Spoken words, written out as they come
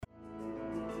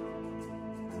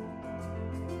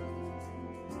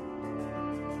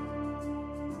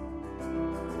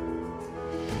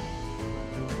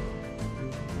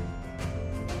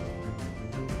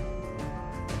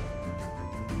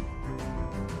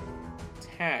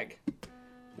tag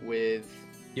with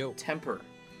Yo. Temper.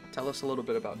 Tell us a little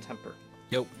bit about Temper.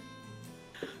 Yo.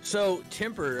 So,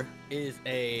 Temper is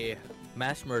a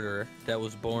mass murderer that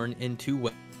was born into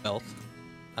wealth.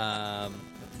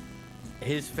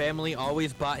 His family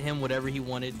always bought him whatever he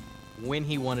wanted, when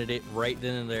he wanted it, right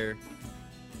then and there.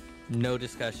 No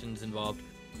discussions involved.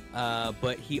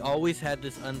 But he always had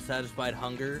this unsatisfied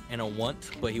hunger and a want,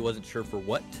 but he wasn't sure for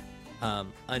what.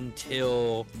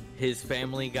 Until his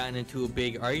family got into a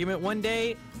big argument one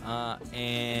day,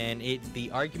 and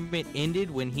the argument ended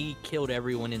when he killed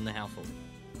everyone in the household.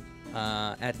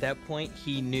 At that point,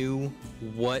 he knew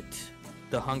what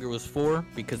the hunger was for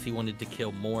because he wanted to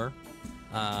kill more.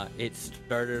 It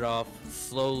started off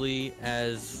slowly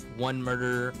as one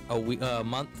murder a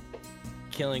month,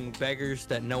 killing beggars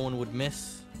that no one would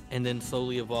miss, and then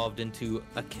slowly evolved into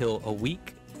a kill a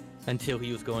week until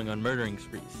he was going on murdering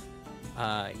sprees.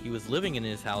 He was living in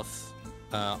his house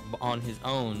on his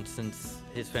own since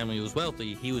his family was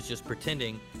wealthy. He was just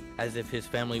pretending as if his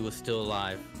family was still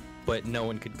alive, but no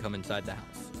one could come inside the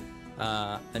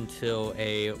house. Until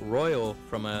a royal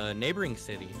from a neighboring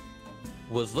city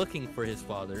was looking for his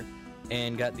father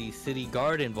and got the city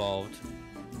guard involved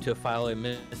to file a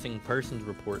missing persons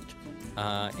report.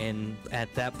 And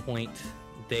at that point,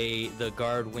 the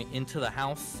guard went into the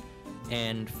house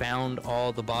and found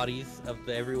all the bodies of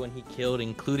everyone he killed,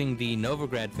 including the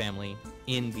Novigrad family,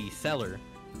 in the cellar.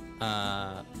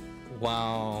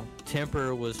 While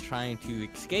Temper was trying to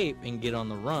escape and get on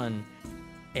the run,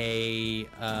 a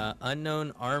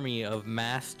unknown army of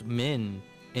masked men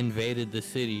invaded the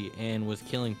city and was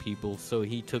killing people, so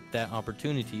he took that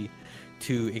opportunity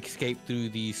to escape through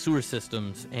the sewer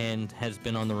systems and has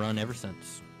been on the run ever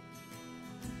since.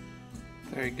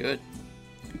 Very good.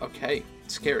 Okay,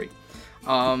 scary.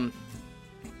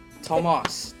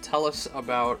 Tomas, tell us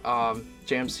about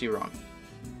Jamsiron.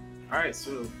 Alright,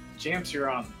 so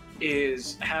Jamsiron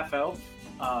is half-elf.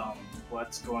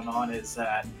 What's going on is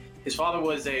that his father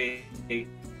was a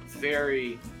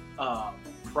very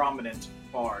prominent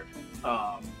bard.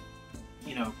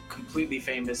 Completely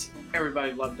famous.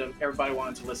 Everybody loved him. Everybody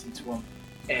wanted to listen to him.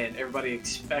 And everybody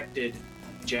expected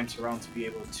Jamsiron to be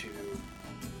able to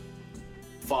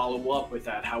follow up with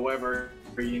that. However,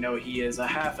 he is a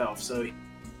half-elf, so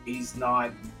he's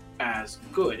not as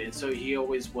good. And so he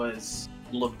always was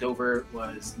looked over,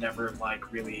 was never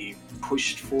really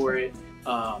pushed for it,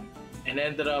 and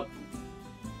ended up,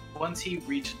 once he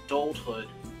reached adulthood,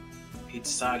 he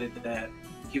decided that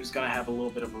he was going to have a little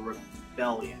bit of a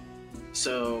rebellion.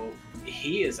 So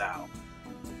he is out,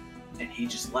 and he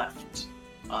just left.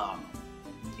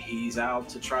 He's out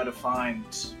to try to find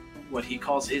what he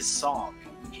calls his song.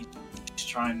 He's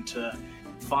trying to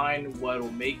find what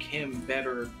will make him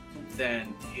better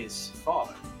than his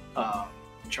father.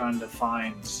 Trying to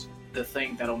find the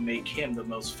thing that'll make him the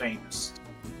most famous.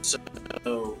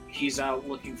 So he's out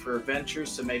looking for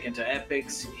adventures to make into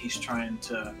epics. He's trying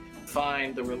to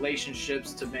find the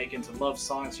relationships to make into love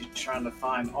songs. He's trying to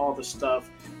find all the stuff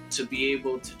to be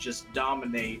able to just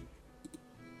dominate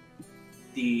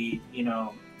the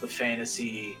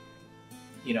fantasy,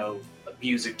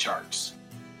 music charts.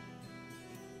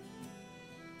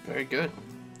 Very good.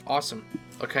 Awesome.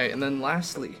 Okay, and then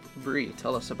lastly, Bree,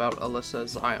 tell us about Alyssa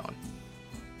Zion.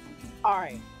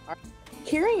 Alright.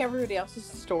 Hearing everybody else's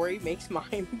story makes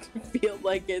mine feel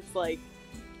like it's I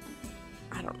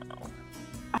don't know.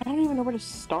 I don't even know where to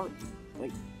start.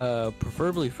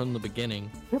 Preferably from the beginning.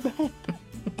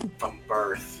 From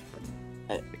birth.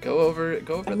 Go over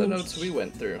the notes we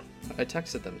went through. I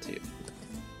texted them to you.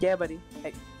 Yeah, buddy.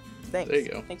 Hey, thanks. There you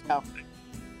go. Thanks, pal.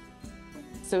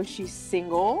 So she's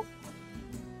single.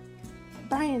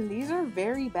 Brian, these are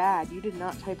very bad. You did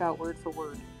not type out word for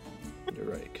word. You're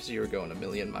right, because you were going a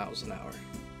million miles an hour.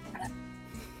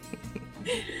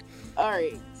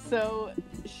 Alright, so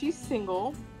she's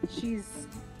single. She's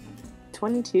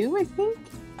 22, I think.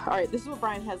 Alright, this is what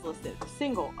Brian has listed.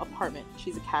 Single, apartment.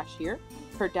 She's a cashier.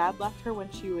 Her dad left her when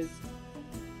she was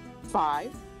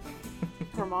 5.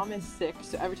 Her mom is 6,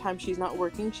 so every time she's not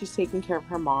working, she's taking care of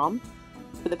her mom.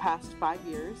 For the past 5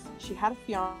 years, she had a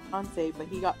fiance, but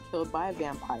he got killed by a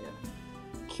vampire.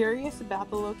 Curious about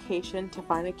the location to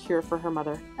find a cure for her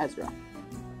mother, Ezra.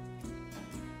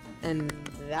 And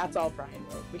that's all Brian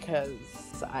wrote, because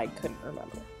I couldn't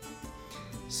remember.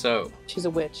 So, she's a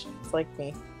witch, it's like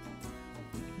me.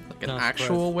 Like an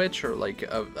actual witch, or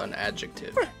an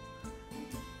adjective?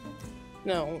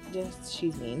 No, just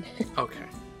she's mean. Okay.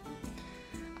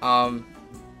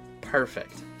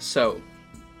 Perfect. So,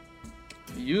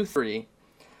 you three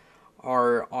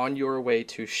are on your way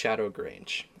to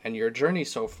Shadowgrange, and your journey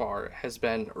so far has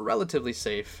been relatively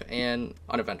safe and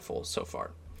uneventful so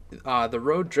far. The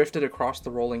road drifted across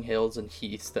the rolling hills and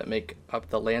heaths that make up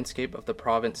the landscape of the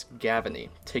province Gavany,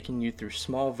 taking you through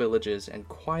small villages and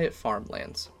quiet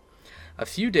farmlands. A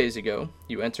few days ago,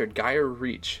 you entered Gyre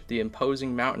Reach, the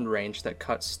imposing mountain range that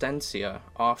cuts Stensia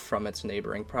off from its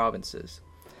neighboring provinces.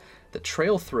 The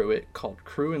trail through it, called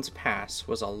Cruin's Pass,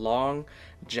 was a long,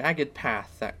 jagged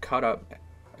path that cut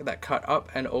up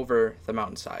and over the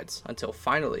mountainsides, until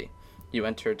finally you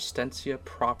entered Stensia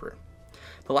proper.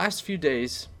 The last few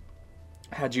days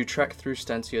had you trek through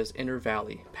Stensia's inner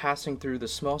valley, passing through the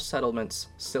small settlements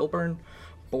Silburn,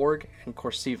 Borg, and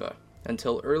Corsiva,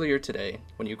 until earlier today,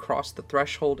 when you crossed the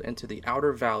threshold into the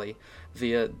outer valley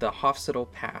via the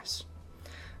Hofstadel Pass.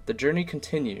 The journey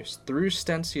continues through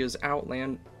Stensia's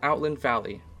outland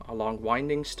valley, along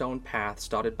winding stone paths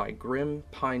dotted by grim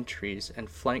pine trees and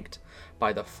flanked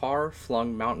by the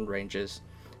far-flung mountain ranges,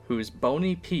 whose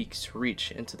bony peaks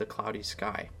reach into the cloudy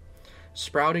sky.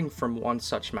 Sprouting from one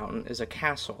such mountain is a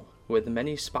castle with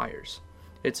many spires,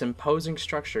 its imposing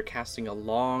structure casting a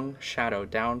long shadow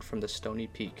down from the stony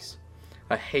peaks.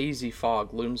 A hazy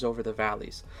fog looms over the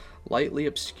valleys, lightly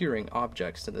obscuring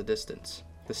objects in the distance.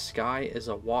 The sky is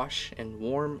awash in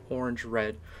warm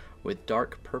orange-red, with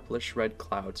dark purplish-red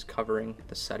clouds covering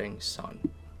the setting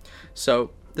sun.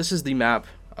 So this is the map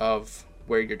of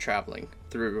where you're traveling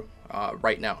through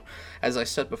right now. As I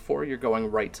said before, you're going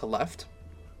right to left.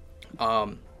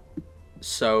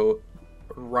 So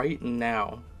right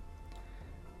now,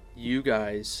 you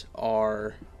guys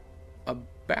are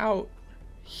about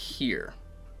here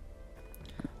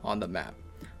on the map.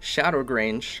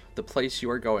 Shadowgrange, the place you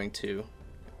are going to,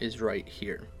 is right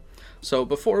here. So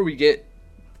before we get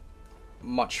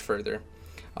much further,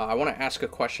 I want to ask a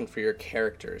question for your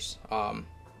characters.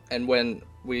 And when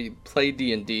we play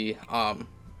D&D,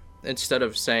 instead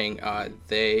of saying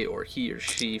they or he or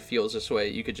she feels this way,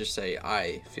 you could just say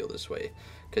I feel this way,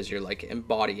 because you're like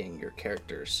embodying your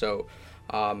character. So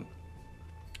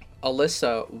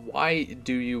Alyssa, why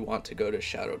do you want to go to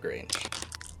Shadowgrange?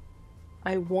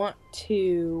 I want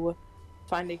to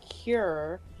find a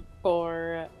cure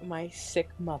for my sick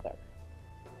mother.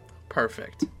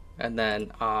 Perfect. And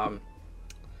then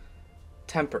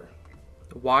Temper,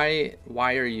 why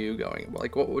are you going?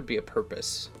 Like, what would be a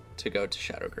purpose to go to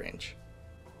Shadowgrange?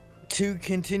 To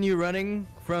continue running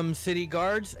from city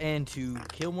guards and to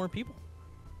kill more people.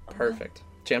 Perfect.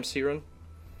 Jamsiren,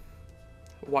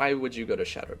 why would you go to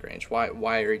Shadowgrange?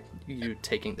 Why are you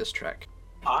taking this trek?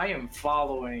 I am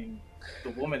following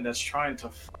the woman that's trying to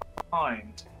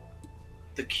find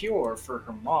the cure for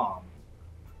her mom.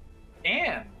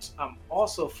 And I'm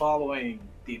also following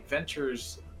the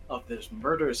adventures of this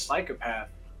murderous psychopath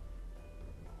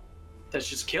that's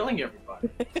just killing everybody.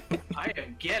 I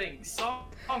am getting song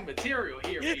material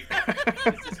here, people.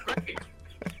 This is great.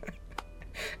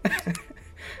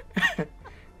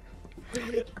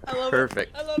 I love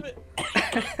Perfect. it. I love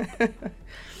it.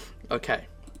 Okay.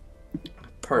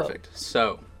 Perfect. Whoa.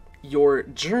 So, your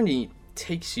journey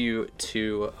takes you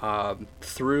to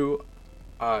through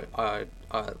a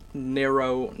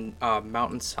narrow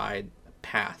mountainside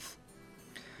path,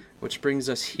 which brings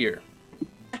us here.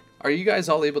 Are you guys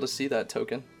all able to see that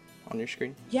token on your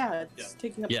screen? Yeah, it's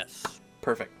taking up. Yes.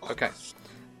 Perfect. Okay.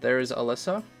 There is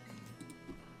Alyssa.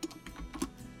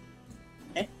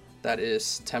 Okay. That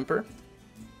is Temper.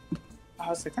 I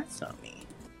was like, that's not me.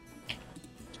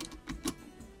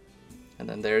 And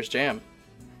then there's Jam.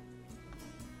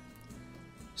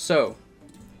 So,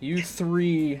 you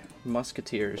three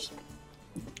musketeers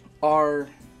are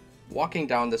walking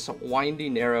down this windy,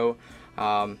 narrow,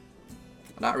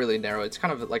 not really narrow, it's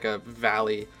kind of like a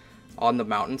valley on the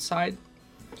mountainside.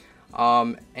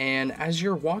 And as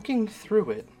you're walking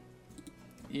through it,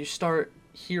 you start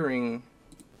hearing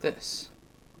this.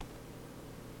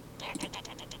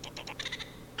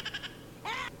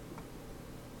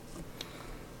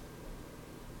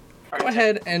 Go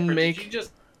ahead and make... Did you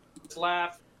just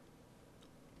laugh?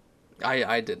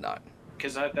 I did not.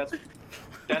 Because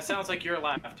that sounds like your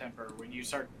laugh, Temper, when you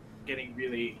start getting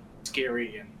really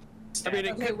scary and... I mean,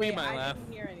 it Okay, could be wait, my I laugh.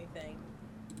 didn't hear anything.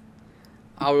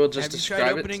 I will just Have you describe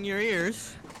tried it. opening your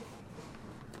ears?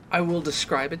 I will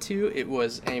describe it to you. It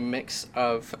was a mix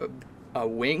of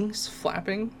wings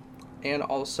flapping and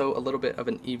also a little bit of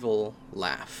an evil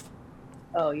laugh.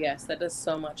 Oh yes, that does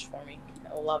so much for me.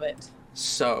 I love it.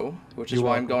 So, which is You're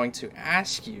why I'm welcome. going to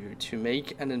ask you to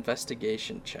make an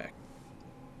investigation check.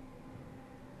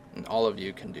 And all of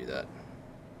you can do that.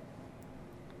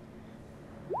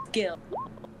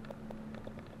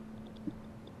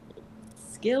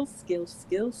 Skills.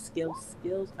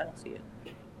 I don't see it.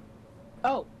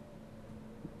 Oh.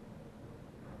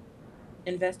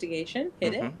 Investigation.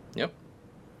 Hit it. Yep.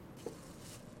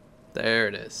 There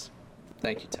it is.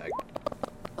 Thank you, Tag.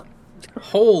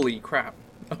 Holy crap.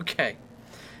 Okay.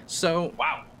 So.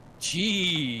 Wow.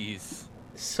 Jeez.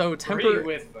 So Temper. 3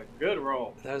 with a good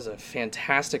roll. That was a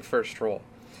fantastic first roll.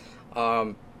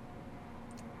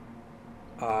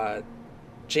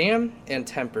 Jam and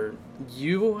Temper,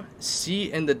 you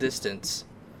see in the distance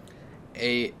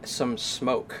some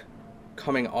smoke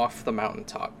coming off the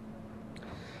mountaintop.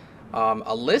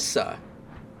 Alyssa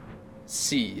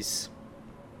sees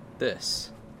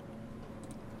this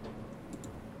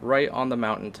right on the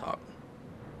mountaintop.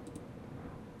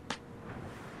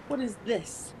 What is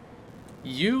this?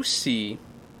 You see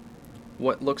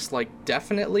what looks like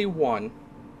definitely one,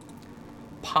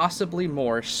 possibly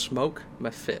more smoke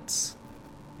mephits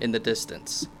in the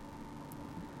distance.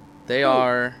 They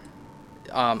are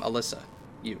Alyssa,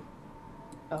 you.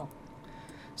 Oh.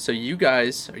 So you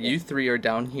guys, you three are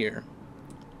down here.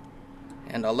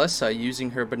 And Alyssa, using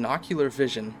her binocular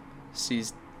vision,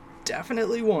 sees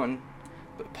definitely one,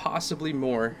 but possibly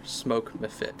more smoke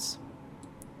mephits.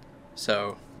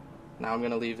 So now I'm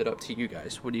going to leave it up to you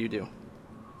guys. What do you do?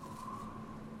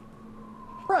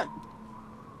 Run.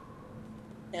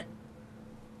 Yeah.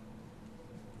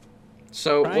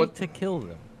 So Trying what to kill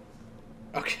them.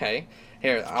 Okay.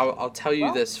 Here, I'll tell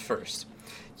you this first.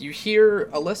 You hear,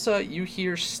 Alyssa, you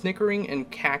hear snickering and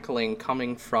cackling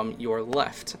coming from your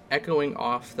left, echoing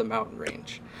off the mountain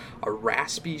range. A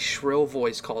raspy, shrill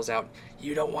voice calls out,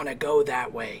 "You don't want to go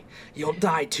that way. You'll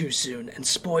die too soon and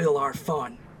spoil our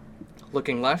fun."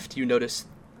 Looking left, you notice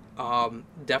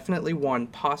definitely one,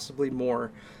 possibly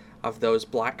more, of those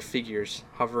black figures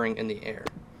hovering in the air.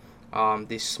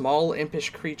 These small, impish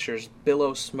creatures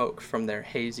billow smoke from their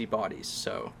hazy bodies,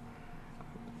 so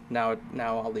now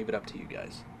I'll leave it up to you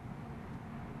guys.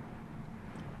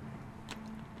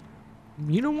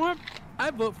 You know what?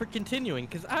 I vote for continuing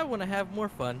because I want to have more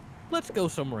fun. Let's go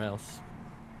somewhere else.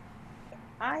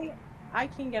 I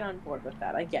can get on board with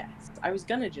that, I guess. I was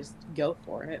gonna just go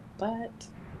for it, but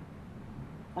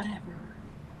whatever.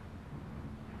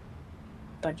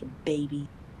 Bunch of baby.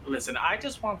 Listen, I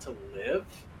just want to live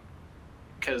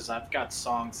because I've got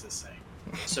songs to sing.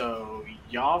 So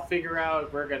y'all figure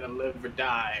out we're gonna live or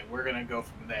die. We're gonna go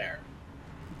from there.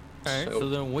 Alright, so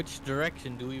then which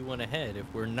direction do we want to head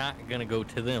if we're not gonna go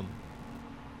to them?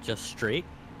 Just straight?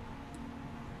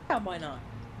 Yeah, why not?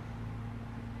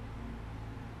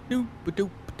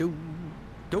 Doop-a-doop-a-doo.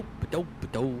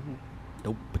 Doop-a-doop-a-doo.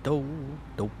 Doop-a-doo.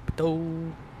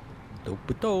 Doop-a-doo.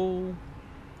 Doop-a-doo.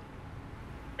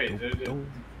 Wait, Doop-a-doo.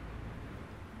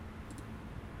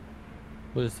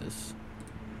 What is this?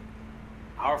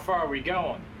 how far are we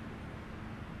going?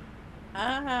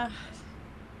 I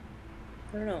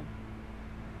don't know.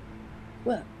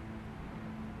 Well.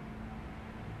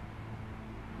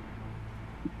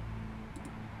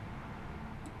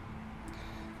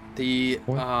 The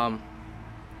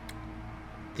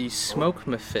smoke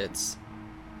mephits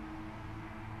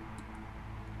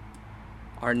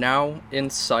are now in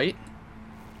sight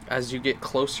as you get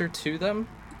closer to them,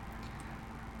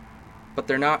 but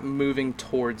they're not moving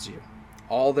towards you.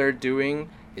 All they're doing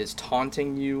is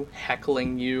taunting you,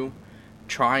 heckling you,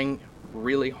 trying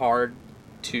really hard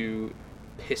to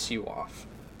piss you off.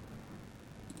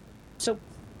 So,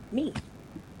 me.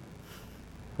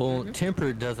 Well,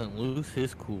 Temper doesn't lose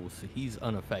his cool, so he's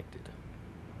unaffected.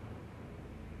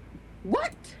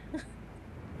 What?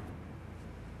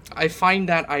 I find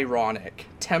that ironic.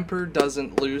 Temper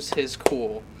doesn't lose his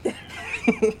cool.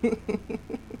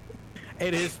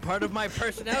 It is part of my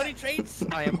personality traits.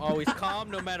 I am always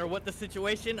calm no matter what the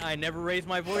situation. I never raise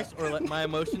my voice or let my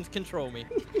emotions control me.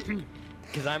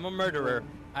 Because I'm a murderer.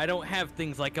 I don't have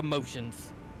things like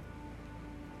emotions.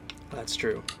 That's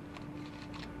true.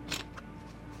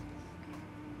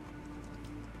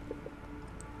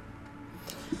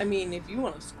 I mean, if you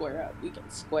want to square up, we can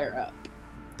square up.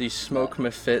 The smoke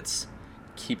mephits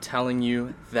keep telling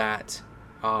you that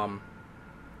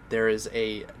there is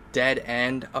a dead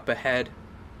end up ahead,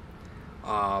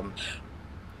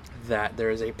 that there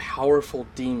is a powerful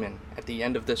demon at the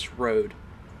end of this road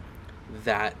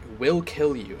that will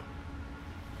kill you.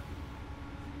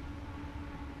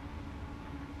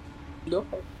 No.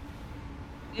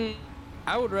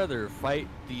 I would rather fight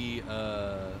the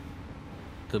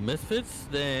misfits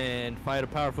than fight a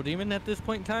powerful demon at this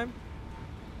point in time.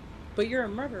 But you're a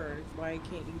murderer. Why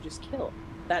can't you just kill?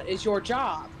 That is your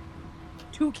job.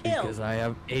 To kill. Because I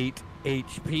have 8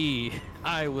 HP.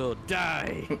 I will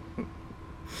die.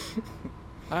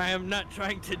 I am not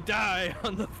trying to die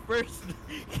on the first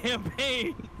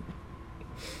campaign.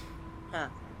 Huh.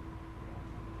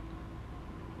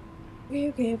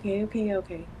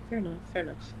 Okay. Fair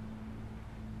enough.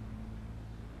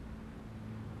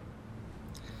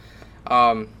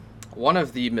 One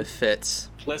of the Mephits.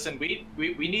 Listen, we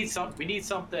need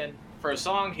something for a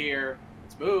song here.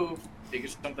 Let's move. Figure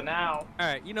something out. All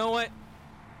right, you know what?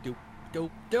 Do.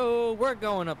 We're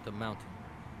going up the mountain.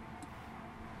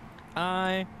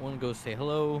 I want to go say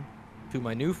hello to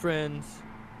my new friends.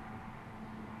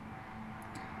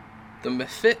 The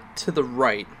Mephit to the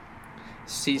right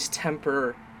sees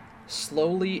Temper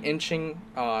slowly inching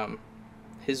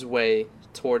his way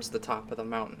towards the top of the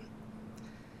mountain.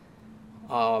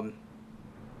 The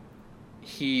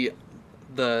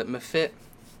Mephit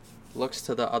looks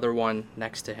to the other one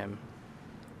next to him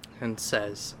and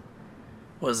says,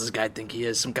 "What does this guy think he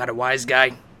is? Some kind of wise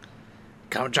guy?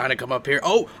 Trying to come up here?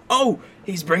 Oh!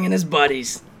 He's bringing his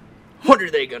buddies. What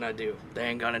are they gonna do? They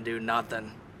ain't gonna do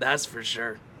nothing. That's for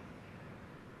sure."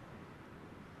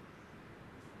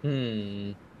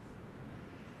 I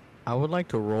would like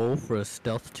to roll for a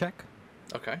stealth check.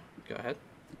 Okay, go ahead.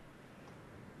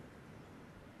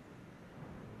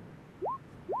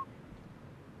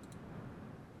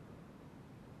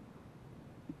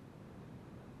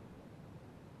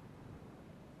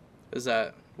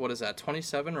 What is that,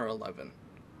 27 or 11?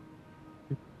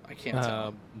 I can't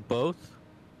tell. Both.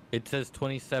 It says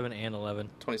 27 and 11.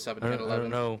 27 I and don't 11?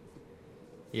 know.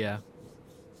 Yeah.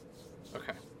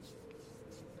 Okay.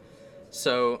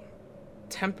 So,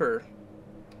 Temper,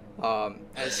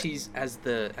 as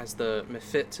the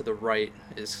Mephit to the right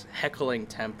is heckling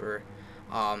Temper,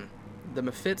 the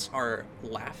Mephits are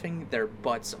laughing their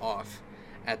butts off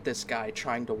at this guy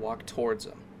trying to walk towards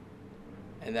them.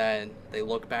 And then they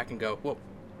look back and go, "Whoa,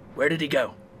 where did he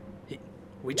go?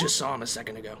 We just saw him a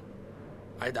second ago.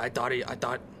 I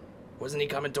thought, wasn't he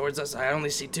coming towards us? I only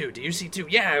see two. Do you see two?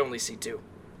 Yeah, I only see two."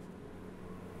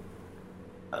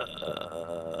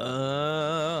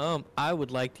 I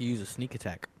would like to use a sneak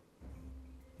attack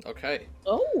Okay.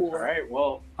 Oh. All right.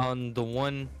 Well, on the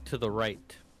one to the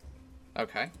right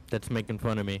Okay. that's making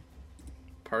fun of me.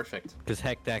 Perfect. Because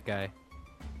heck that guy.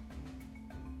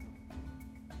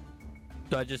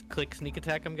 So I just click sneak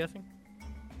attack, I'm guessing?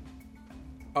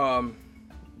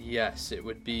 Yes, it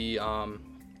would be,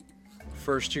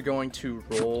 first you're going to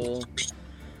roll,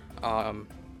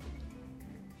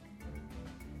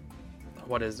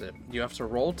 what is it? You have to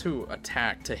roll to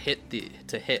attack to hit,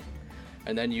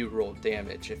 and then you roll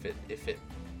damage if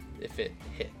it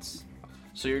hits.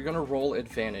 So you're gonna roll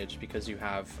advantage because you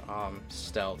have,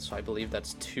 stealth, so I believe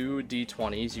that's 2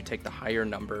 d20s, you take the higher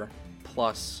number,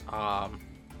 plus,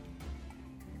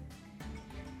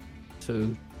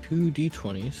 So 2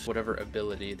 d20s. whatever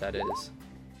ability that is.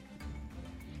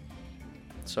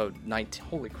 So 19.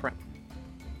 Holy crap.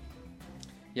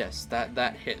 Yes,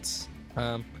 that hits.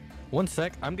 One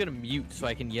sec. I'm gonna mute so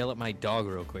I can yell at my dog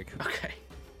real quick. Okay.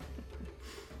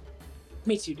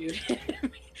 Me too, dude.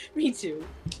 Me too.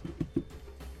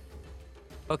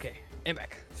 Okay, I'm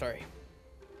back. Sorry.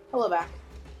 Hello back.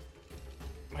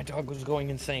 My dog was going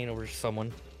insane over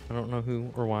someone. I don't know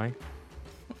who or why.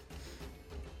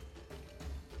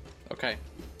 Okay.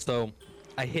 So,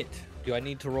 I hit. Do I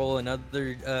need to roll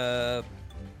another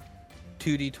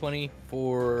 2d20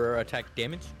 for attack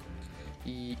damage?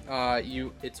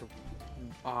 It's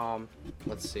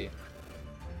let's see.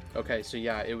 Okay, so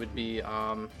yeah, it would be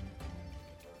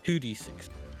 2d6.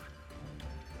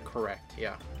 correct,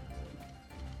 yeah.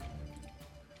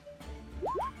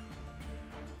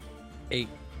 8.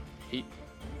 8.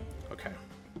 Okay.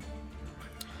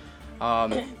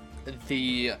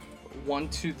 The one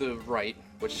to the right,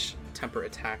 which Temper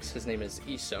attacks, his name is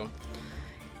Iso.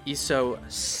 Iso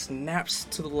snaps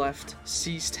to the left,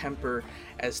 sees Temper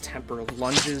as Temper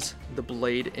lunges the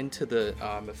blade into the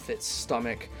Mephit's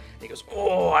stomach. And he goes,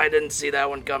 "Oh, I didn't see that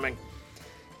one coming."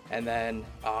 And then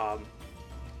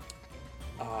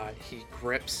he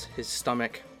grips his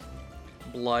stomach.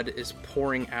 Blood is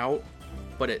pouring out,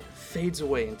 but it fades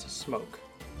away into smoke.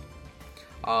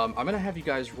 I'm gonna have you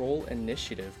guys roll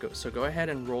initiative. So go ahead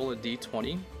and roll a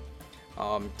d20.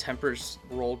 Temper's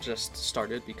roll just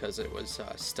started because it was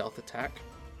stealth attack.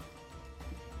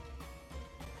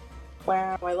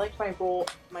 Wow, I liked my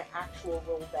actual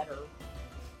roll better.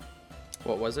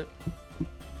 What was it?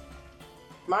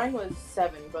 Mine was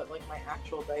 7, but like my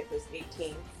actual dice was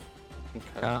 18.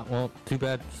 Okay. Well, too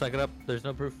bad. Suck it up. There's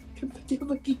no proof.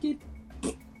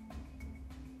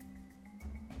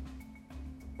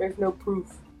 There's no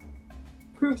proof.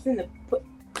 Proof's in the put.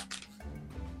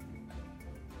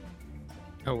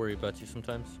 I worry about you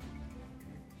sometimes.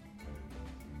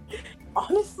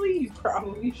 Honestly, you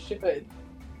probably should.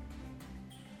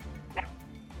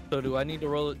 So do I need to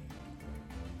roll it?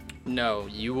 No,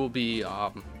 you will be,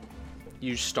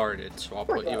 you started, so I'll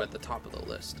put you at the top of the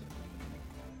list.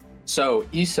 So,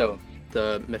 Iso,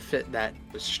 the Mephit that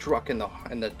was struck in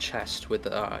the chest with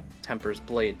Temper's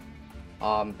blade,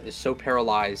 is so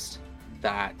paralyzed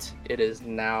that it is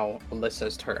now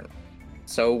Alyssa's turn.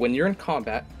 So when you're in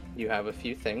combat, you have a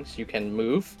few things. You can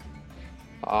move.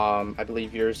 I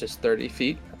believe yours is 30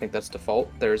 feet. I think that's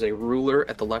default. There's a ruler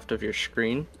at the left of your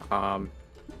screen.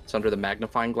 It's under the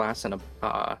magnifying glass and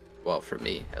well, for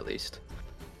me at least.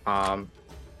 And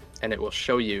it will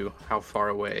show you how far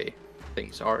away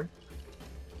things are.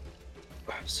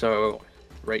 So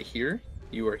right here,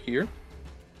 you are here.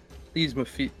 These the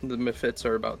Mephits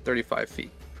are about 35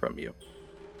 feet from you.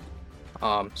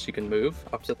 So you can move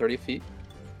up to 30 feet,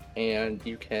 and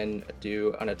you can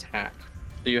do an attack.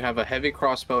 So you have a heavy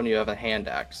crossbow and you have a hand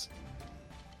axe.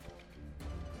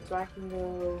 So I can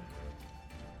go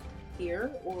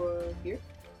here or here?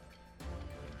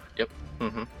 Yep.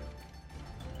 Mm-hmm.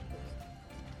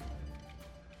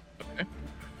 Okay.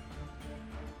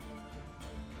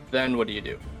 Then what do you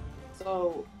do?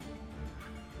 So,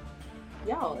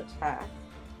 yeah, I'll attack.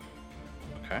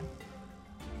 Okay.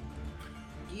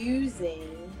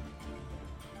 Using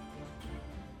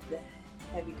the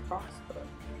heavy crossbow.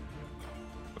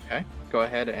 Okay. Go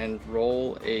ahead and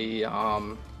roll a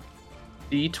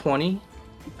d20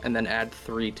 and then add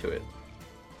 3 to it.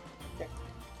 Okay.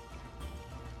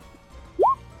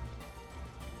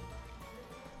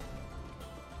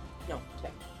 No,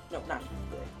 10. No, 9.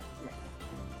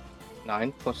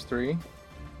 9 plus 3.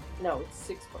 No, it's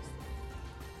 6 plus 3.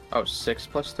 Oh, 6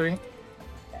 plus 3?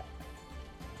 Yeah.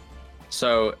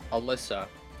 So, Alyssa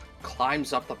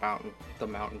climbs up the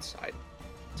mountainside,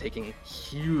 taking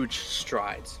huge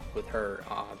strides with her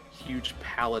huge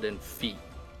paladin feet.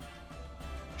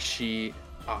 She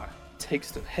takes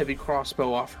the heavy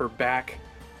crossbow off her back,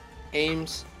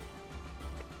 aims.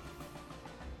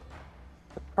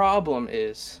 The problem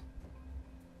is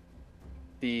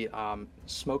the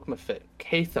smoke Mephit,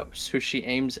 Kathos, who she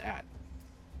aims at,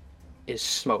 is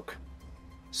smoke.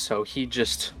 So he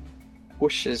just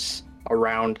whooshes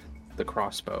around the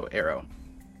crossbow arrow.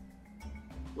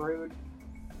 Rude.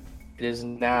 It is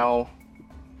now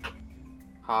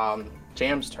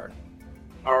Jam's turn.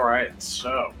 Alright,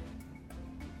 so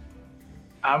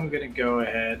I'm gonna go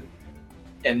ahead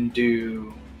and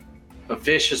do a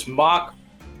vicious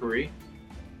mockery.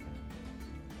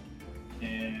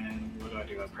 And what do I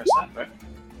do? I press that, right?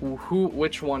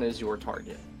 Which one is your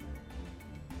target?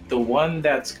 The one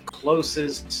that's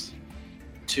closest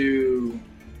to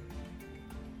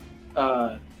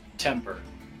Temper.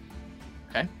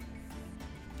 Okay.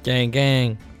 Gang,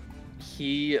 gang.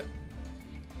 He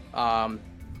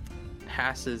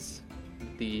passes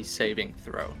the saving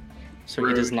throw, so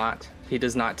Rude. he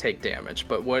does not take damage.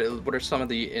 But what are some of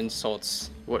the insults?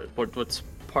 What's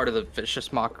part of the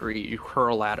vicious mockery you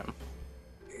hurl at him?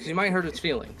 You might hurt his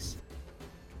feelings.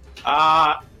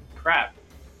 Crap.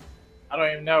 I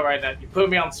don't even know right now. You put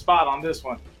me on the spot on this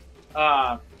one.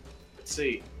 Let's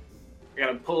see. I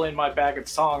gotta pull in my bag of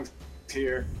songs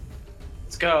here.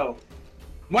 Let's go.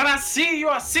 When I see you,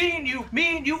 I seen you.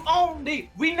 Me and you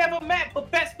only. We never met, but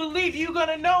best believe you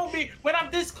gonna know me. When I'm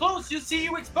this close, you see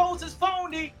you exposed as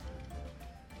phony.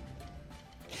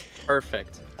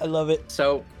 Perfect. I love it.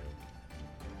 So,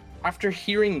 after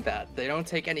hearing that, they don't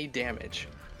take any damage,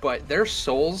 but their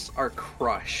souls are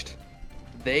crushed.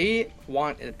 They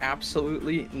want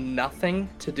absolutely nothing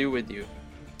to do with you.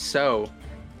 So,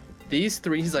 these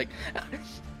three, he's like,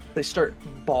 they start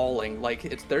bawling.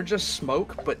 Like, they're just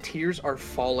smoke, but tears are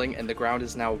falling, and the ground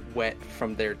is now wet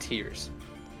from their tears.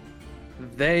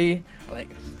 They, like,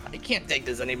 I can't take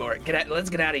this anymore. Let's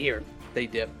get out of here. They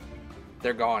dip.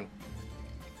 They're gone.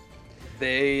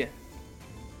 They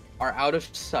are out of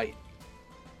sight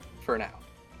for now.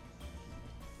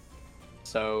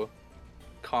 So,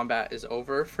 combat is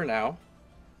over for now.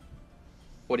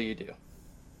 What do you do?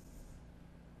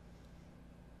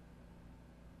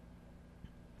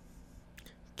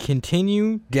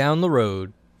 Continue down the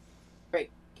road.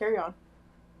 Great. Carry on.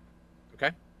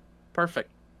 Okay, perfect.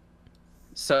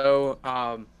 So,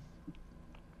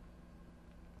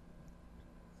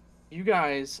 you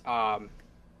guys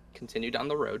continue down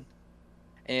the road,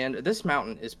 and this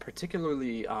mountain is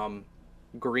particularly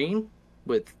green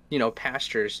with,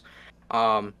 pastures,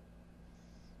 and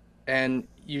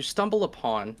you stumble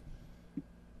upon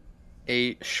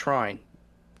a shrine.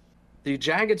 The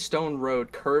jagged stone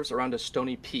road curves around a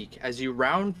stony peak. As you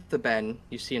round the bend,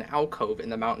 you see an alcove in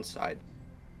the mountainside.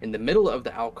 In the middle of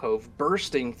the alcove,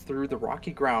 bursting through the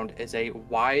rocky ground, is a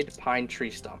wide pine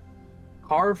tree stump.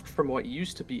 Carved from what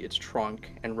used to be its trunk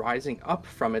and rising up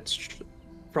from its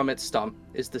stump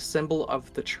is the symbol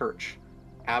of the church,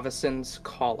 Avacyn's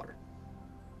collar.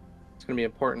 It's going to be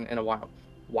important in a while.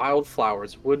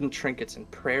 Wildflowers, wooden trinkets, and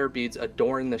prayer beads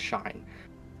adorn the shrine.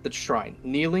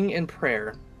 Kneeling in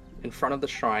prayer in front of the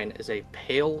shrine is a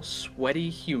pale, sweaty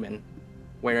human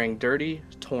wearing dirty,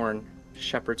 torn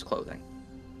shepherd's clothing.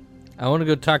 I want to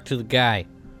go talk to the guy.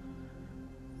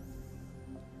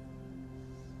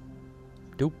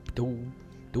 Dope-do,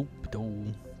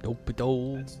 dope-do, dope-do.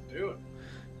 Let's do it.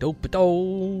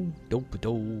 Dope-do,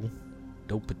 dope-do,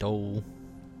 dope-do.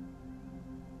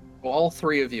 Well, all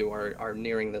three of you are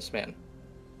nearing this man.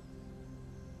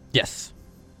 Yes.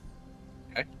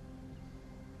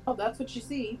 Oh, that's what you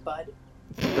see, bud.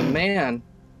 The man,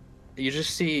 you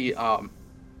just see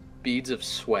beads of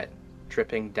sweat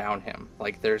dripping down him.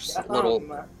 Like there's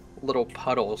little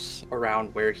puddles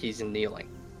around where he's kneeling.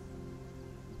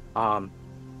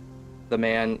 The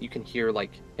man, you can hear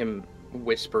like him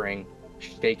whispering,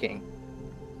 shaking.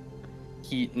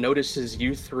 He notices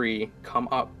you three come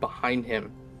up behind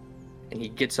him, and he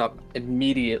gets up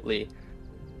immediately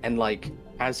and like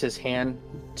has his hand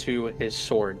to his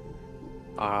sword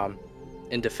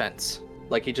in defense.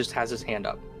 Like he just has his hand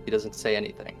up. He doesn't say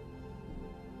anything.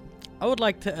 I would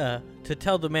like to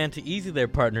tell the man to easy there,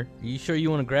 partner. Are you sure you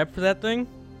want to grab for that thing?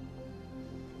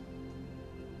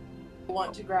 I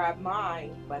want to grab my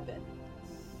weapon.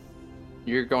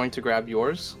 You're going to grab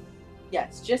yours?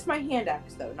 Yes, just my hand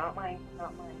axe though, not my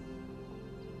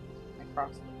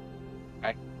crossbow.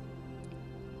 Okay.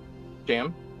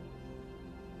 Jam?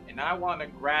 And I want to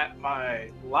grab my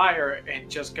lyre and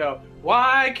just go,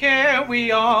 why can't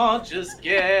we all just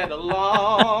get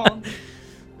along?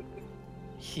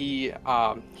 He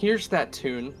hears that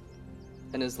tune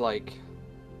and is like,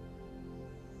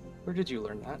 where did you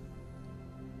learn that?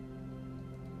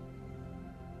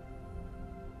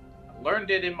 I learned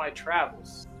it in my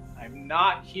travels. I'm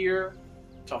not here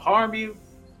to harm you.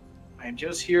 I'm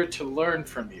just here to learn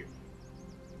from you.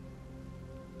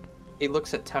 He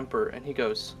looks at Temper and he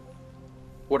goes,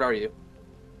 what are you?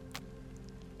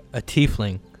 A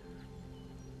tiefling.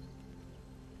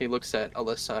 He looks at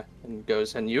Alyssa and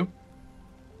goes, and you?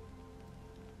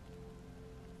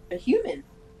 A human.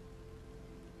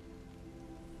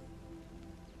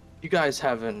 You guys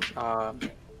haven't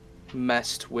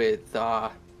messed with,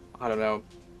 I don't know,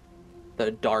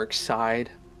 the dark side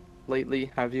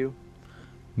lately, have you?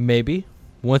 Maybe.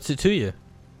 What's it to you?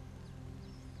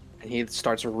 And he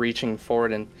starts reaching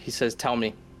forward and he says, tell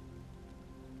me.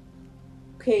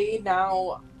 Okay,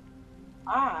 now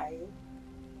I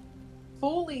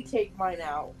fully take mine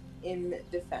out in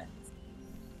defense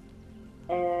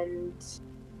and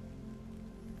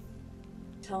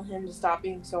tell him to stop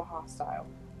being so hostile.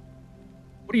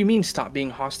 What do you mean stop being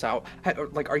hostile?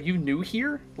 Like, are you new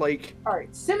here? Like...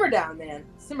 Alright, simmer down, man.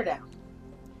 Simmer down.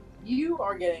 You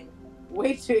are getting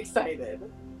way too excited.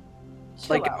 Chill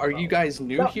Like, out, are bro. you guys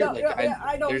new No, here? no, Like, no,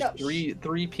 I don't there's know.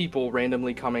 three people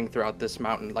randomly coming throughout this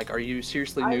mountain. Like, are you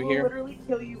seriously new I will here? literally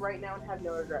kill you right now and have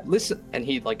no regrets. Listen, and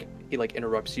he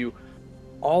interrupts you.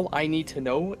 All I need to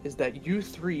know is that you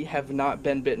three have not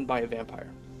been bitten by a vampire.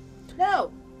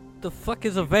 No! The fuck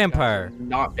is a You guys vampire? are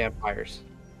not vampires.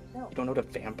 No. You don't know what a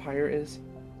vampire is?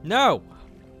 No.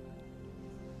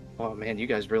 Oh man, you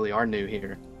guys really are new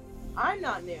here. I'm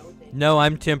not new. No,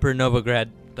 I'm Temper Novograd.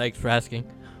 Thanks for asking.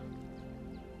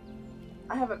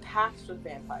 I have a past with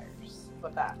vampires.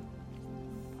 What that?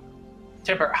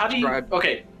 Temper, how do you... Describe-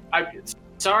 Okay, I'm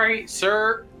sorry,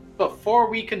 sir. Before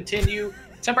we continue,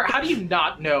 Temper, how do you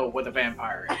not know what a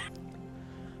vampire is?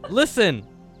 Listen,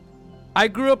 I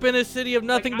grew up in a city of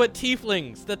nothing Like, but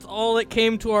tieflings. That's all that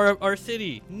came to our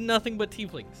city. Nothing but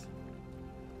tieflings.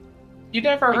 You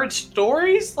never heard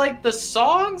stories? Like the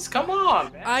songs? Come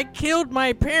on, man. I killed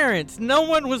my parents. No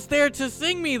one was there to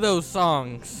sing me those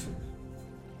songs.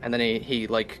 And then he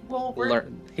Well,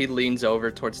 he leans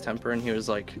over towards Temper and he was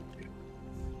like,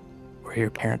 "Were your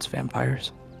parents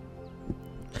vampires?"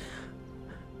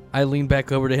 I lean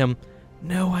back over to him.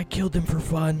 No, I killed them for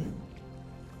fun.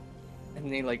 And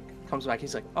then he like comes back.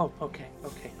 He's like, "Oh, okay,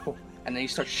 cool." And then he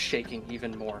starts shaking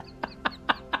even more.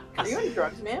 Are you on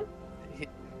drugs, man?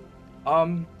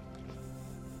 All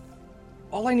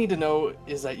I need to know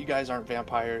is that you guys aren't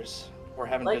vampires or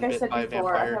haven't Like been I bit said by a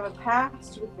before, I vampire. have a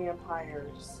past with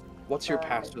vampires. What's your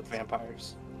past with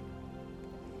vampires?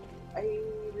 I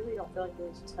really don't feel like I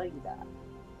need to tell you that.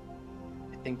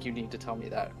 I think you need to tell me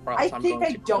that, or I else I'm think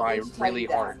going I to don't cry need to tell really you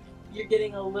that. hard. You're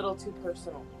getting a little too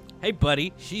personal. Hey,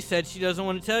 buddy. She said she doesn't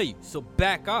want to tell you, so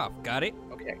back off. Got it?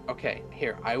 Okay.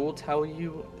 Here, I will tell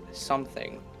you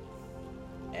something.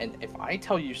 And if I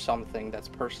tell you something that's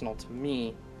personal to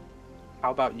me,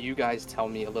 how about you guys tell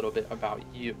me a little bit about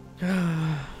you?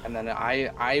 And then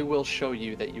I will show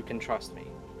you that you can trust me.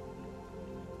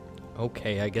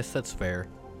 Okay, I guess that's fair.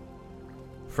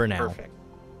 For now. Perfect.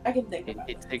 I can think He, about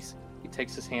he it.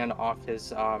 takes his hand off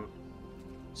his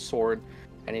sword,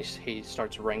 and he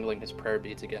starts wrangling his prayer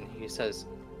beads again. He says,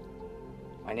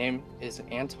 "My name is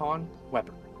Anton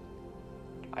Weber.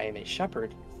 I am a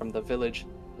shepherd from the village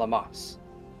Lamas.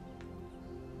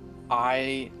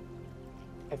 I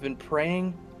have been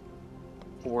praying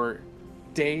for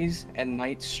days and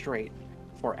nights straight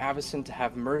for Avacyn to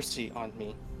have mercy on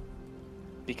me,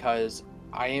 because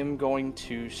I am going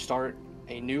to start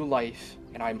a new life,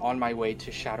 and I'm on my way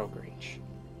to Shadowgrange,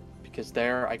 because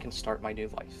there I can start my new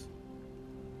life.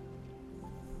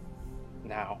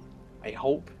 Now, I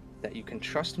hope that you can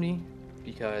trust me,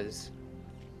 because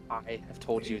I have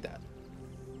told you that."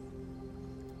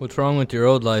 What's wrong with your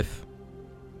old life?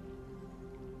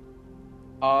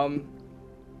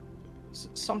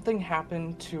 Something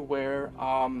happened to where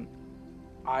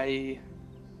I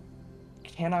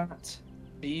cannot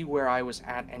be where I was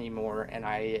at anymore, and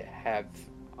I have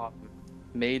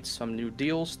made some new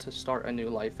deals to start a new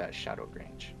life at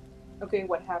Shadowgrange. Okay,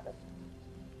 what happened?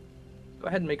 Go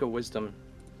ahead and make a wisdom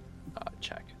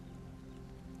check.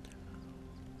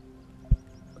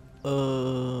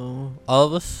 All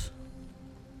of us?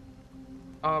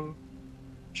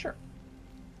 Sure.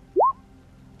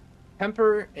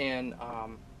 Temper and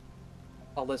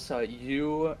Alyssa,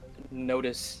 you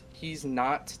notice he's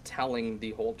not telling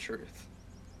the whole truth.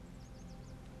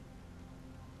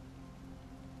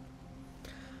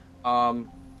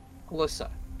 Alyssa,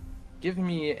 give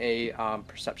me a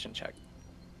perception check.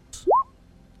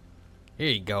 Here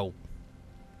you go.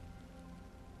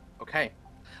 Okay.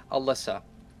 Alyssa,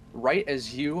 right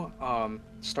as you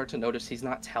start to notice he's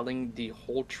not telling the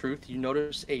whole truth, you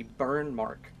notice a burn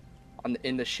mark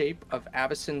in the shape of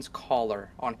Avacyn's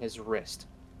collar on his wrist,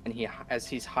 and as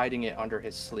he's hiding it under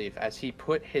his sleeve. As he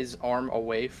put his arm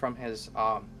away from his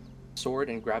sword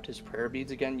and grabbed his prayer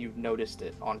beads again, you've noticed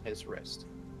it on his wrist.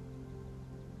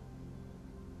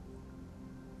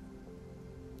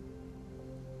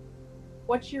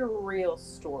 What's your real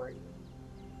story?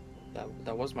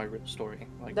 That was my real story.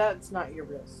 Like, That's not your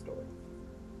real story.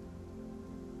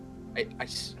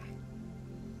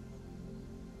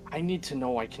 I need to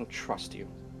know I can trust you.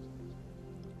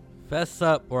 Fess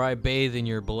up or I bathe in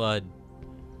your blood.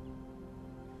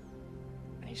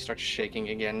 And he starts shaking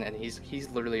again, and he's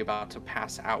literally about to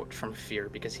pass out from fear,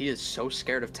 because he is so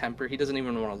scared of Temper. He doesn't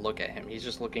even want to look at him. He's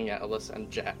just looking at Alyssa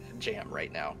and Jam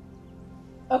right now.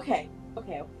 Okay.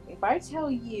 If I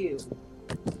tell you,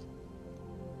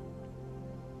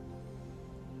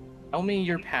 Tell me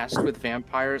your past with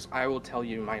vampires, I will tell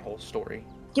you my whole story.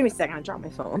 give me a second, I dropped my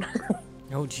phone.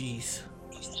 Oh, jeez.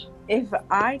 If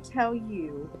I tell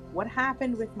you what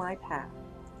happened with my past,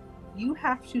 you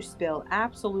have to spill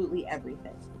absolutely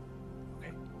everything.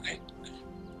 Okay.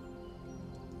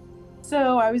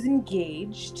 So I was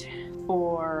engaged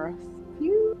for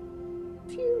a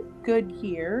few good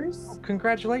years. Oh,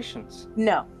 congratulations.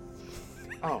 No,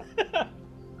 Oh,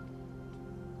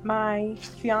 my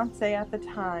fiance at the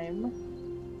time.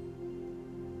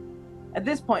 At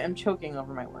this point, I'm choking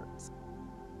over my words.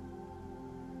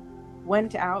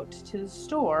 Went out to the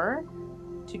store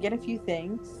to get a few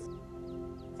things,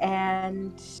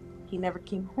 and he never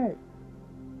came home.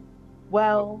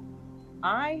 Well,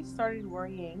 I started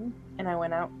worrying, and I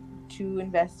went out to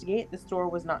investigate. The store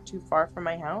was not too far from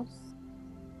my house.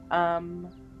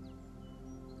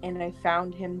 And I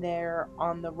found him there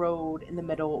on the road in the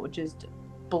middle, just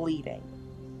bleeding.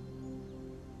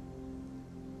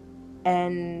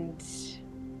 And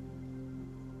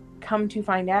come to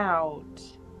find out,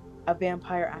 a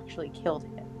vampire actually killed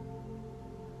him.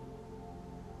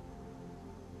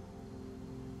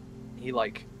 he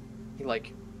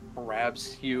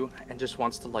grabs you and just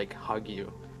wants to hug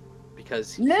you,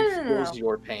 because he feels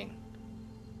your pain.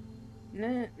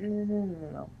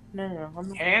 No.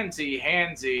 Handsy.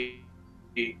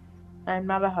 I'm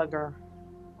not a hugger.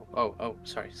 Oh,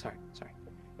 sorry.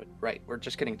 But, right, we're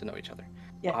just getting to know each other.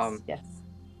 Yes.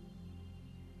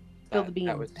 Spill the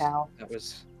beans, pal.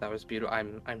 That was beautiful.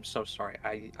 I'm so sorry.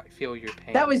 I feel your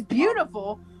pain. That was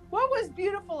beautiful. What was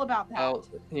beautiful about that? Well,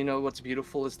 you know what's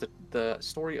beautiful is the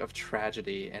story of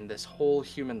tragedy and this whole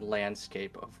human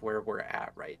landscape of where we're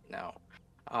at right now.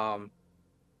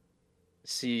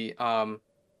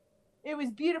 It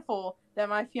was beautiful that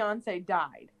my fiance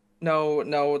died.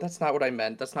 No, that's not what I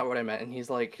meant. And he's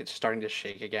starting to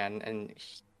shake again, and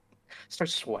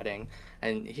starts sweating,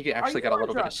 and he actually you got a on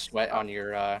little bit of drugs? sweat on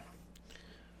your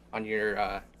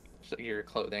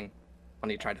clothing when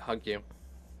he tried to hug you.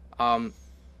 Um,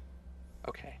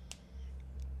 okay.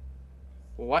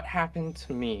 What happened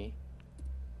to me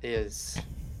is,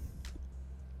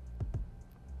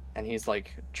 and he's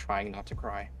like trying not to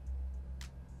cry.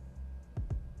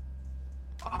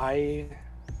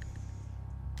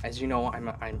 As you know, I'm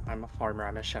a farmer.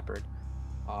 I'm a shepherd.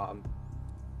 Um,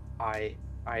 I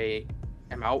I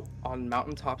am out on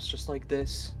mountaintops just like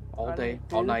this all Running day,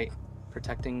 with all food? night,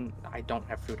 protecting. I don't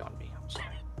have food on me. I'm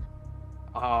sorry.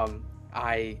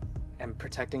 I am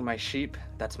protecting my sheep.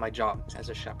 That's my job as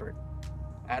a shepherd,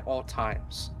 at all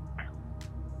times.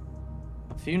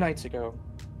 A few nights ago,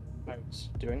 I was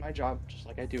doing my job just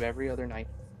like I do every other night,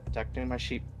 protecting my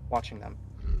sheep, watching them,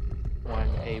 when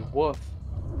a wolf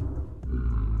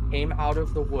came out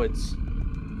of the woods,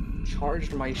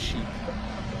 charged my sheep.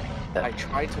 I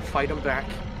tried to fight him back.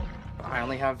 But I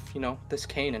only have, this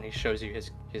cane, and he shows you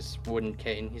his wooden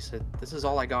cane. He said, "This is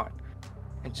all I got."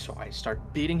 And so I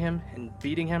start beating him and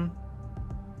beating him.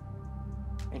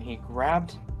 And he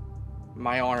grabbed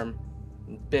my arm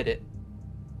and bit it.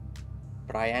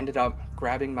 But I ended up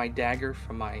grabbing my dagger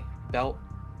from my belt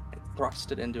and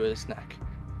thrust it into his neck.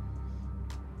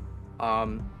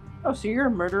 Oh, so you're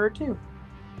a murderer too?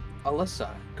 Alyssa,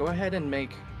 go ahead and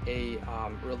make a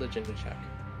religion check.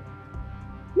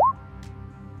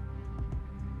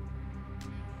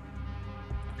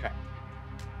 Okay.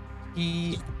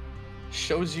 He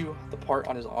shows you the part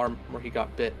on his arm where he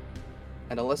got bit,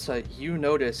 and Alyssa, you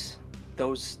notice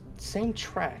those same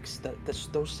tracks,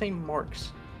 those same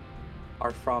marks,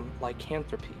 are from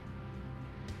lycanthropy,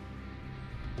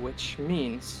 which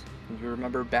means you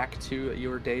remember back to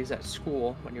your days at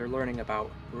school when you're learning about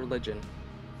religion.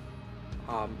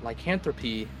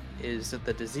 Lycanthropy is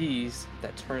the disease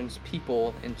that turns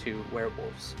people into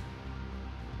werewolves.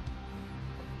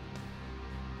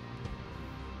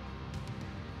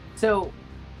 So,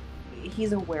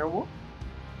 he's a werewolf?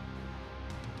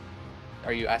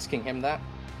 Are you asking him that?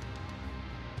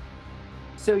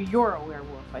 So you're a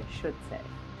werewolf, I should say.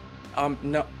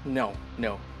 No.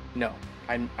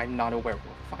 I'm not a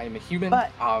werewolf. I'm a human.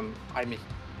 But-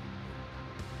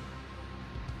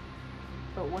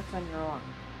 But what's on your arm?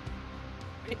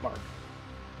 bite mark.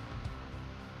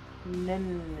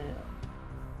 No.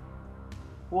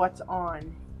 What's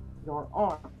on your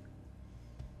arm?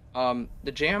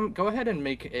 The Jam, go ahead and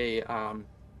make a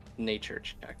nature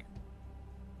check.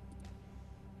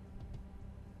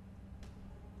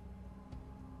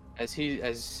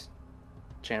 As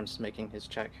Jam's making his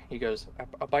check, he goes,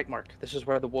 a bite mark. This is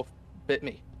where the wolf bit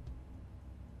me.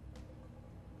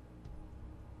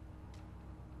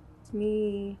 It's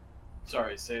me.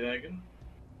 Sorry, say that again.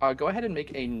 Go ahead and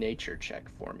make a nature check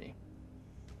for me.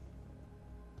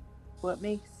 What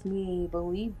makes me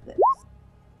believe this?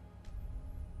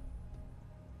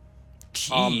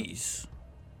 Jeez.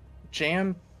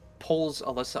 Jam pulls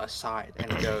Alyssa aside and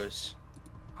goes,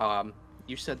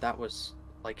 you said that was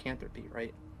lycanthropy,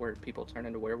 right? Where people turn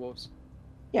into werewolves?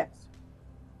 Yes.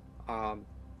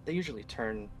 They usually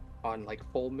turn on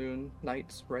full moon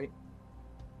nights, right?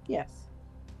 Yes.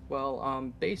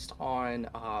 Well, based on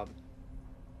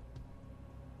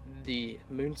the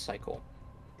moon cycle,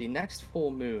 the next full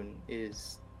moon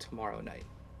is tomorrow night.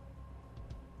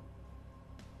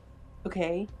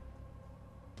 Okay.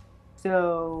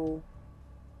 So,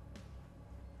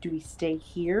 do we stay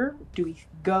here? Do we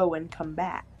go and come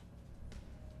back?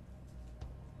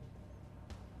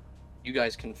 You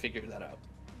guys can figure that out.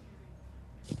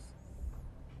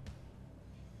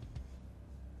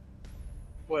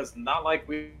 Well, it's not like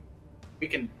we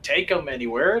can take him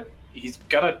anywhere. He's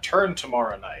gonna turn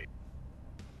tomorrow night.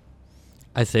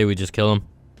 I say we just kill him.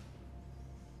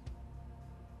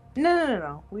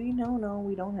 No. We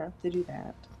don't have to do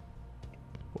that.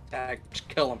 Just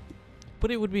kill him.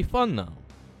 But it would be fun though.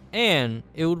 And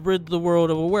it would rid the world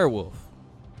of a werewolf.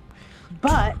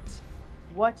 But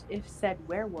what if said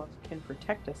werewolf can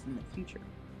protect us in the future?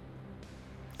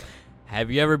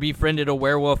 Have you ever befriended a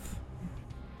werewolf?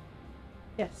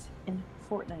 Yes, in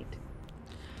Fortnite.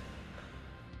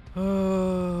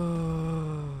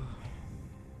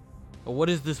 What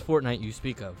is this Fortnite you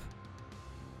speak of?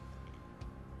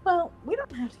 Well, we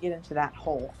don't have to get into that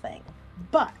whole thing.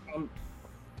 But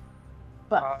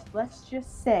let's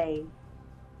just say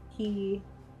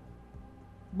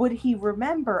would he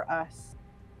remember us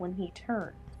when he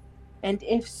turned? And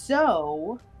if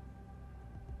so,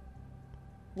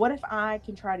 what if I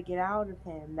can try to get out of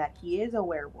him that he is a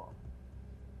werewolf?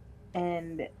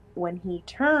 And when he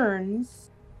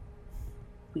turns,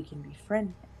 we can befriend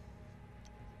him.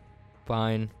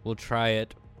 Fine, we'll try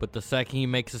it. But the second he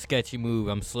makes a sketchy move,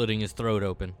 I'm slitting his throat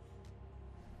open.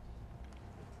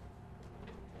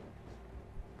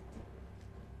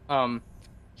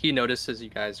 He notices you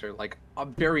guys are like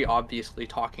very obviously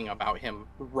talking about him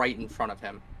right in front of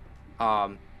him.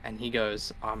 And he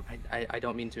goes, I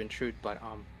don't mean to intrude, but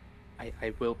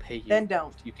I will pay you. Then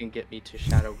don't. If you can get me to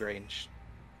Shadow Grange.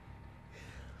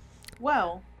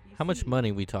 Well, How much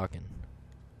money we talking?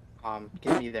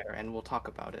 Get me there and we'll talk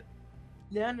about it.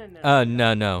 No.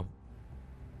 No.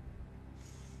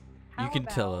 How You can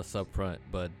tell about us up front,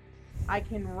 bud. I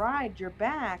can ride your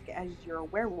back as you're a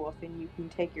werewolf, and you can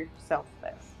take yourself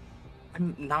there.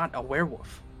 I'm not a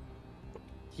werewolf.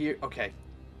 Here, okay.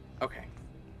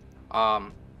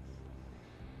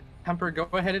 Temper, go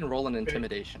ahead and roll an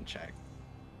intimidation check.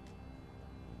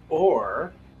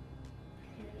 Or,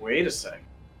 wait a sec.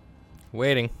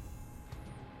 Waiting.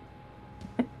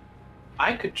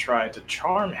 I could try to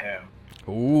charm him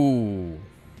Ooh.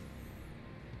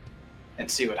 and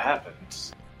see what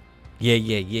happens.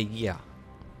 Yeah.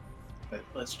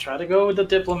 Let's try to go the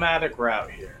diplomatic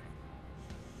route here.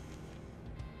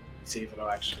 See if it'll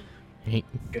actually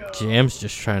go. Jam's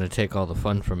just trying to take all the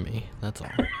fun from me. That's all.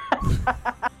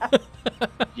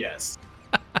 Yes.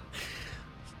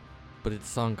 But it's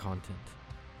song content.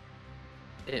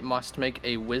 It must make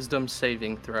a wisdom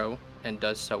saving throw and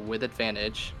does so with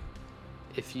advantage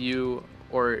if you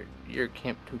or your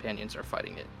camp companions are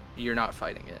fighting it. You're not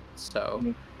fighting it,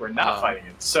 so... We're not fighting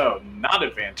it, so not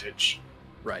advantage.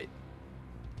 Right.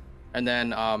 And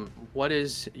then, what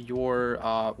is your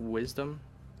wisdom?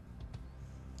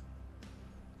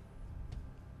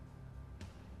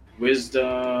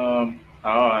 Wisdom.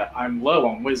 I'm low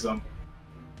on wisdom.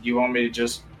 You want me to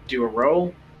just do a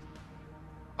roll?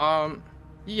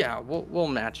 Yeah, we'll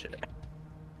match it.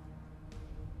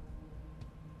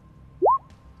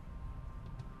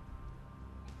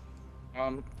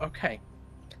 Okay.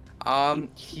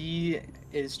 He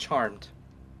is charmed.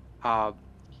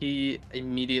 He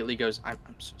immediately goes, I'm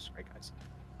so sorry, guys.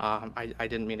 I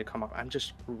didn't mean to come up. I'm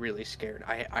just really scared.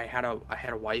 I had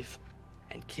a wife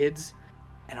and kids,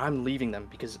 and I'm leaving them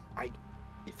because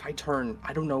if I turn,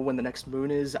 I don't know when the next moon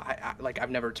is.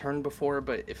 I've never turned before,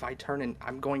 but if I turn, and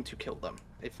I'm going to kill them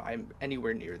if I'm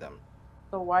anywhere near them.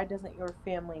 So why doesn't your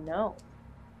family know?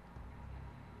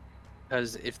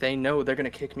 Because if they know, they're gonna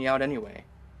kick me out anyway.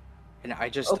 And I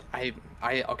just,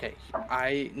 Okay.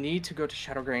 I need to go to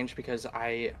Shadow Grange because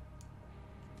I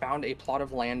found a plot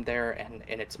of land there, and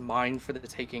it's mine for the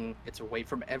taking. It's away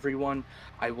from everyone.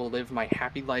 I will live my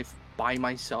happy life by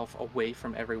myself, away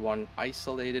from everyone,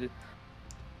 isolated.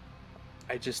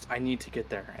 I need to get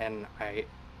there, and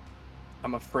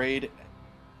I'm afraid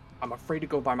to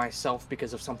go by myself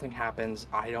because if something happens,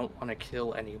 I don't want to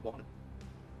kill anyone.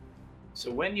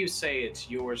 So when you say it's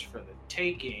yours for the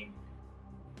taking,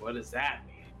 what does that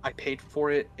mean? I paid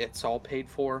for it. It's all paid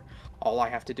for. All I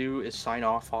have to do is sign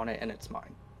off on it, and it's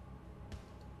mine.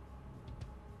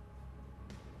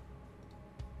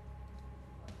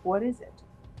 What is it?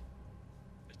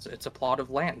 It's a plot of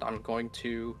land. I'm going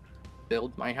to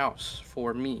build my house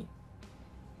for me.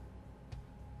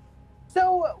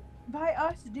 So, by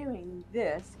us doing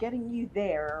this, getting you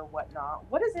there or whatnot,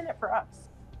 what is in it for us?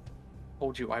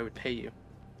 Told you I would pay you.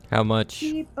 How much?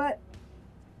 See, but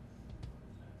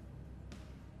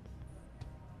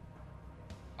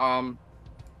Are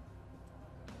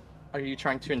you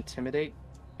trying to intimidate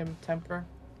him, Temper?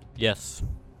 Yes.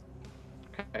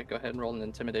 Okay, go ahead and roll an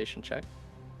intimidation check.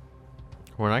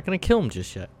 We're not gonna kill him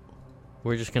just yet.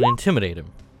 We're just gonna intimidate him.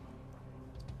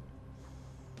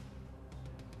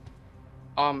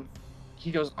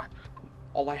 He goes,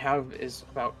 all I have is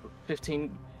about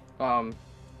 15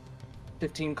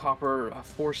 copper,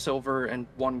 4 silver, and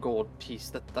 1 gold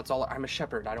piece. That's all. I'm a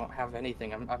shepherd. I don't have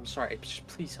anything. I'm sorry.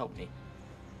 Please help me.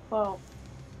 well,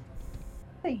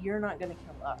 say you're not gonna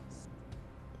kill us.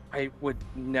 I would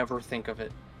never think of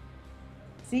it.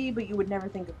 See, but you would never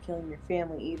think of killing your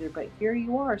family either. But here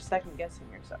you are, second guessing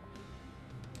yourself.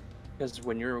 Because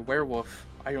when you're a werewolf,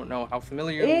 I don't know how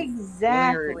familiar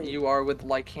Exactly. you are with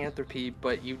lycanthropy,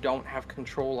 but you don't have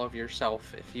control of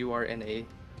yourself if you are in a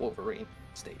Wolverine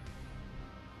state.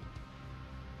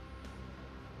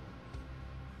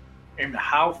 And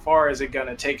how far is it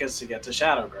gonna take us to get to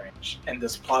Shadow Grange and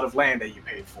this plot of land that you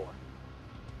paid for?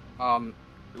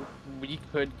 We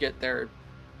could get there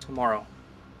tomorrow.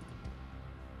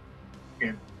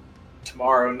 And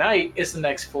tomorrow night is the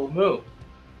next full moon.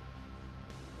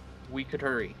 We could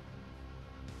hurry.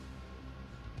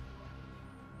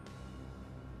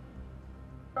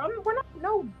 We're not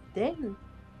no dang. We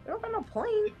don't got no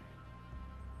plane.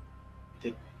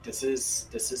 This is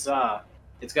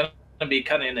it's gonna be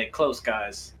cutting it close,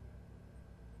 guys.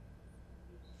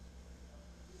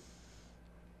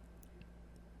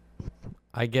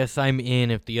 I guess I'm in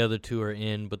if the other two are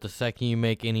in, but the second you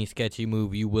make any sketchy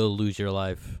move, you will lose your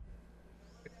life.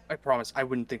 I promise, I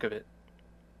wouldn't think of it.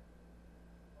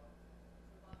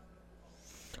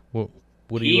 What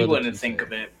do He you other wouldn't two think say?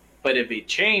 of it, but if he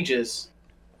changes,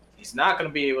 he's not going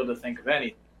to be able to think of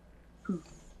anything.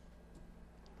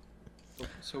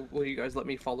 So will you guys let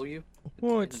me follow you?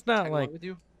 Well, And it's not tag along like with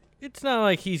you? it's not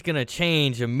like he's gonna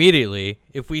change immediately.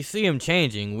 If we see him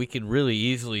changing, we could really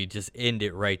easily just end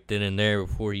it right then and there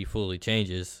before he fully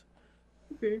changes.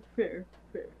 Fair.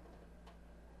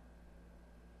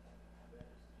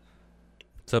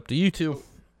 It's up to you two.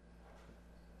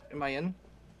 Am I in?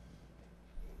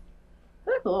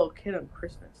 I'm like a little kid on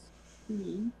Christmas.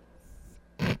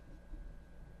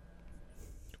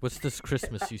 What's this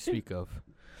Christmas you speak of?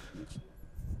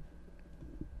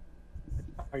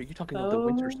 Are you talking about the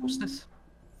winter solstice?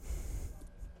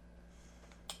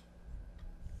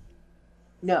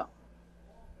 No.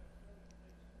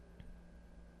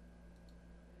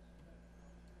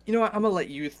 You know what? I'm gonna let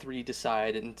you three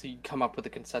decide until you come up with a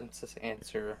consensus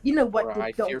answer. You know what? Or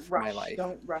I Don't fear for my rush. life.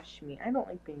 Don't rush me. I don't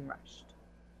like being rushed.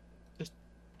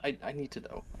 I need to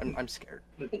know. I'm scared.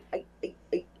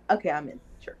 Okay, I'm in.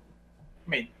 Sure. I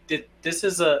mean, this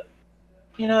is a,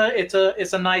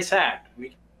 it's a nice act.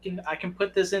 I can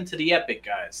put this into the epic,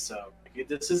 guys. So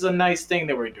this is a nice thing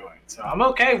that we're doing. So I'm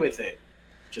okay with it.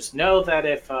 Just know that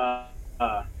if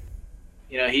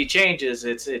he changes,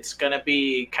 it's gonna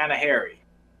be kind of hairy.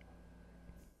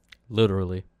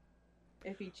 Literally.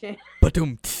 If he changes.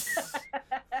 Ba-doom.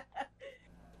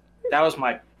 That was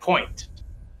my point.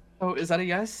 Oh, is that a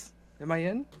yes? Am I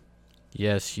in?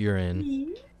 Yes, you're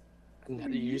in.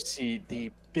 And you see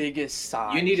the biggest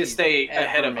sigh You need to he's stay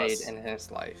ahead ever of made us. in his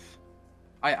life.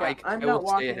 Yeah, I I'm will not stay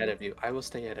walking. ahead of you. I will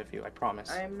stay ahead of you. I promise.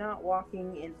 I am not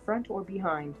walking in front or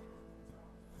behind.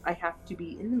 I have to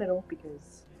be in the middle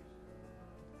because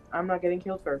I'm not getting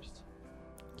killed first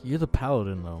You're the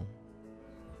paladin, though.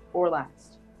 or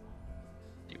last.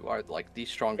 You are like the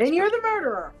strongest. And you're the person.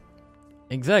 murderer.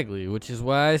 Exactly, which is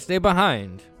why I stay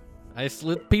behind. I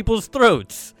slit people's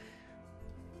throats.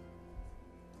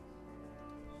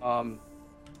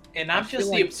 And I I'm feel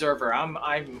just the like- observer. I'm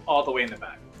all the way in the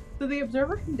back. So the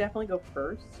observer can definitely go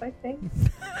first, I think,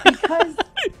 because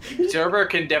Observer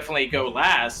can definitely go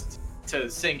last to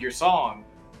sing your song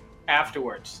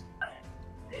afterwards.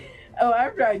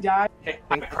 after I die. Hey,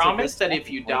 I That's a promise good that if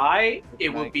you point. die, Good it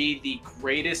will point. be the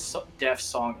greatest death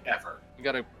song ever. You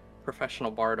got a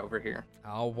professional bard over here.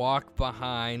 I'll walk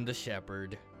behind the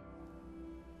shepherd.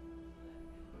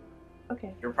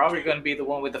 Okay. You're probably going to be the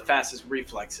one with the fastest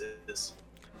reflexes.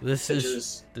 This Such is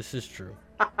as this is true.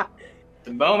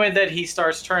 the moment that he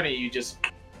starts turning, you just,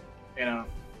 And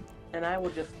I will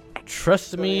just.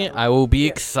 Trust me, yeah. I will be Yeah.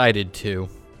 excited to.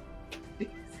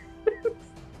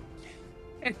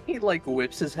 And he like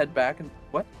whips his head back and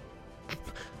what?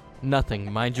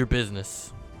 Nothing. Mind your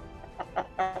business.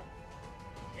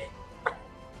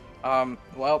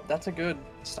 Well, that's a good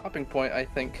stopping point, I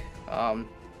think.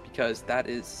 Because that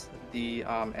is the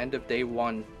end of day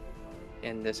 1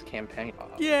 in this campaign.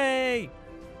 Yay!